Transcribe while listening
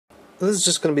This is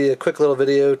just going to be a quick little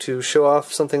video to show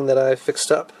off something that I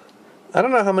fixed up. I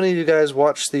don't know how many of you guys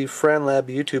watch the FranLab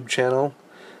YouTube channel,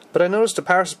 but I noticed a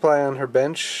power supply on her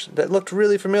bench that looked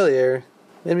really familiar.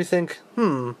 Made me think,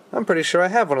 I'm pretty sure I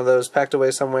have one of those packed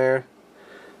away somewhere.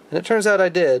 And it turns out I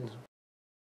did.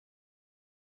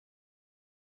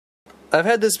 I've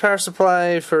had this power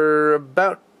supply for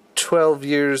about 12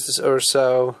 years or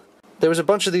so. There was a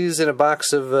bunch of these in a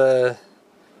box of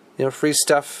free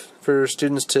stuff for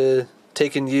students to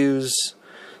take and use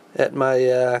at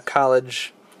my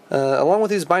college, along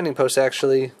with these binding posts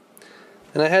actually.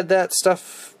 And I had that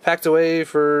stuff packed away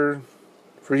for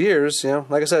years,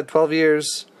 like I said, 12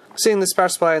 years. Seeing this power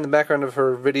supply in the background of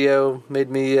her video made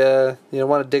me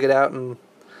want to dig it out and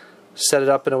set it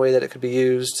up in a way that it could be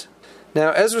used.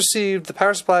 Now, as received, the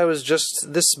power supply was just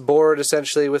this board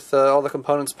essentially with all the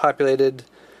components populated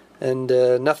and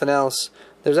nothing else.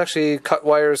 There's actually cut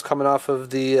wires coming off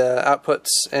of the outputs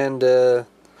and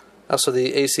also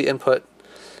the AC input.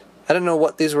 I don't know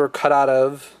what these were cut out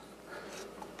of,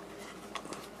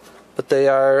 but they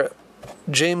are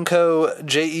Jameco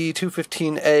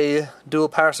JE215 dual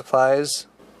power supplies.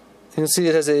 You can see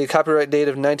it has a copyright date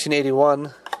of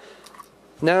 1981.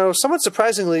 Now, somewhat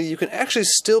surprisingly, you can actually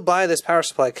still buy this power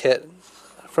supply kit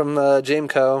from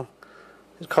Jameco.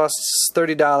 It costs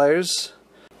 $30.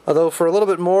 Although for a little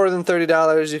bit more than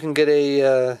 $30 you can get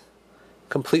a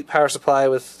complete power supply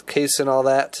with case and all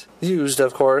that. Used,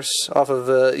 of course, off of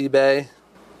eBay.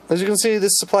 As you can see,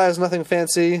 this supply is nothing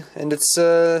fancy, and it's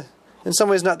in some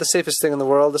ways not the safest thing in the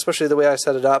world, especially the way I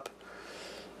set it up.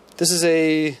 This is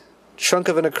a chunk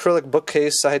of an acrylic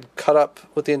bookcase I had cut up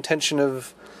with the intention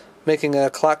of making a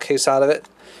clock case out of it.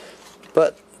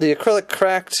 But the acrylic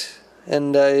cracked,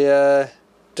 and I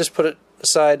just put it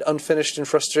aside unfinished in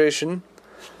frustration.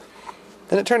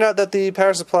 And it turned out that the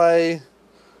power supply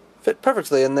fit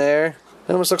perfectly in there.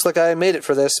 It almost looks like I made it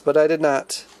for this, but I did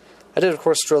not. I did, of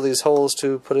course, drill these holes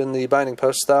to put in the binding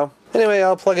posts, though. Anyway,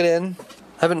 I'll plug it in.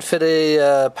 I haven't fit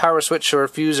a power switch or a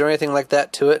fuse or anything like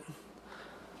that to it.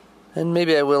 And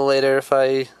maybe I will later if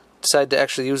I decide to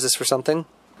actually use this for something.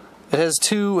 It has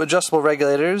two adjustable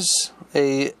regulators,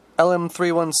 a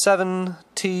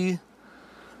LM317T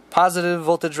positive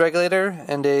voltage regulator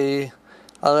and a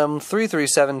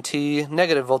LM337T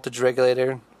negative voltage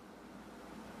regulator.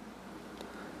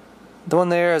 The one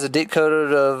there has a date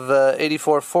code of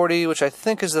 8440, which I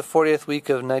think is the 40th week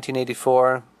of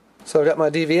 1984. So I've got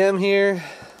my DVM here.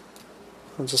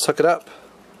 I'll just hook it up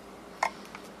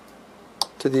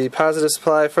to the positive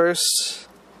supply first.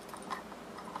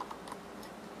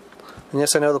 And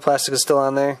yes, I know the plastic is still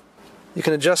on there. You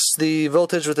can adjust the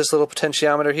voltage with this little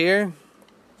potentiometer here.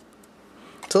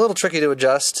 It's a little tricky to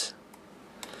adjust.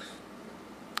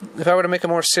 If I were to make a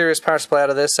more serious power supply out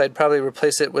of this, I'd probably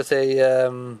replace it with a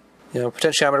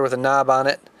potentiometer with a knob on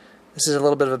it. This is a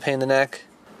little bit of a pain in the neck.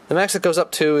 The max it goes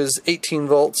up to is 18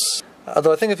 volts.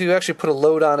 Although I think if you actually put a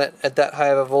load on it at that high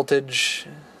of a voltage,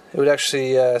 it would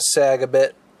actually sag a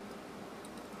bit.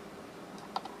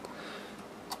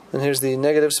 And here's the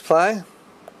negative supply.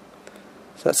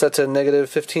 So that's set to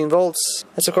negative 15 volts.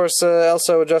 That's of course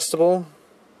also adjustable.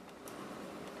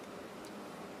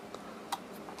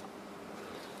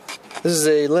 This is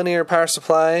a linear power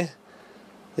supply.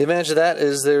 The advantage of that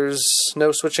is there's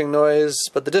no switching noise,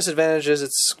 but the disadvantage is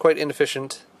it's quite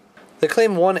inefficient. They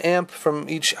claim 1 amp from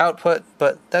each output,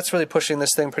 but that's really pushing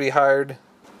this thing pretty hard.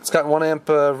 It's got 1 amp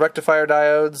rectifier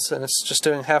diodes, and it's just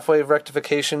doing half-wave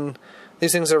rectification.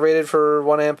 These things are rated for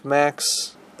 1 amp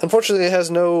max. Unfortunately, it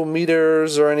has no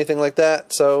meters or anything like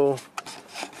that, so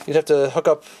you'd have to hook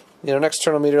up an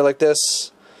external meter like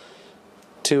this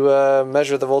to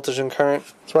measure the voltage and current.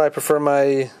 That's why I prefer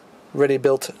my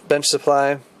ready-built bench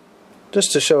supply.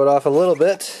 Just to show it off a little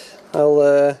bit,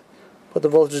 I'll put the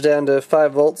voltage down to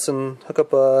 5 volts and hook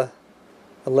up a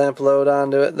lamp load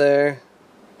onto it there.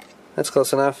 That's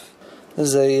close enough.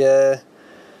 This is a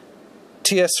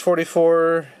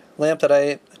TS44 lamp that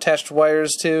I attached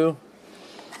wires to.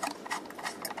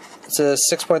 It's a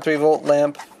 6.3 volt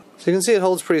lamp. So you can see it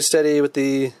holds pretty steady with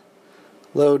the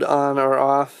load on or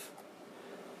off.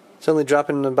 It's only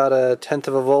dropping about 1/10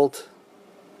 of a volt.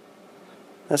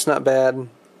 That's not bad.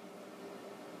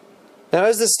 Now,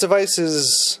 as this device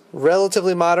is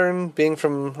relatively modern, being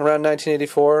from around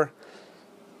 1984,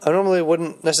 I normally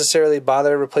wouldn't necessarily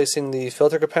bother replacing the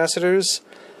filter capacitors,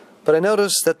 but I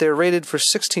noticed that they're rated for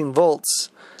 16 volts,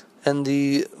 and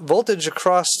the voltage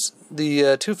across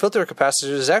the two filter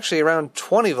capacitors is actually around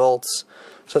 20 volts.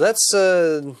 So that's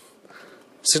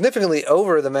significantly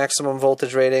over the maximum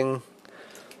voltage rating.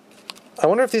 I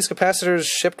wonder if these capacitors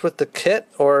shipped with the kit,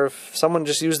 or if someone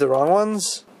just used the wrong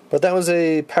ones. But that was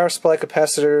a power supply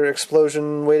capacitor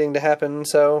explosion waiting to happen,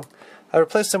 so I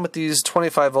replaced them with these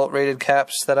 25 volt rated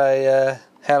caps that I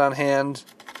had on hand.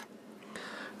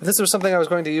 If this was something I was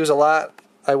going to use a lot,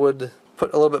 I would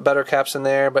put a little bit better caps in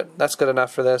there, but that's good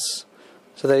enough for this.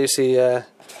 So there you see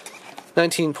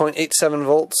 19.87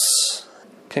 volts.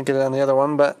 Can't get it on the other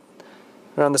one, but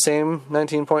around the same,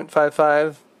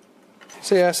 19.55.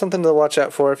 So yeah, something to watch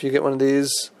out for if you get one of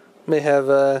these. May have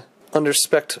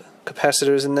under-spec'd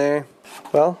capacitors in there.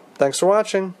 Well, thanks for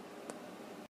watching.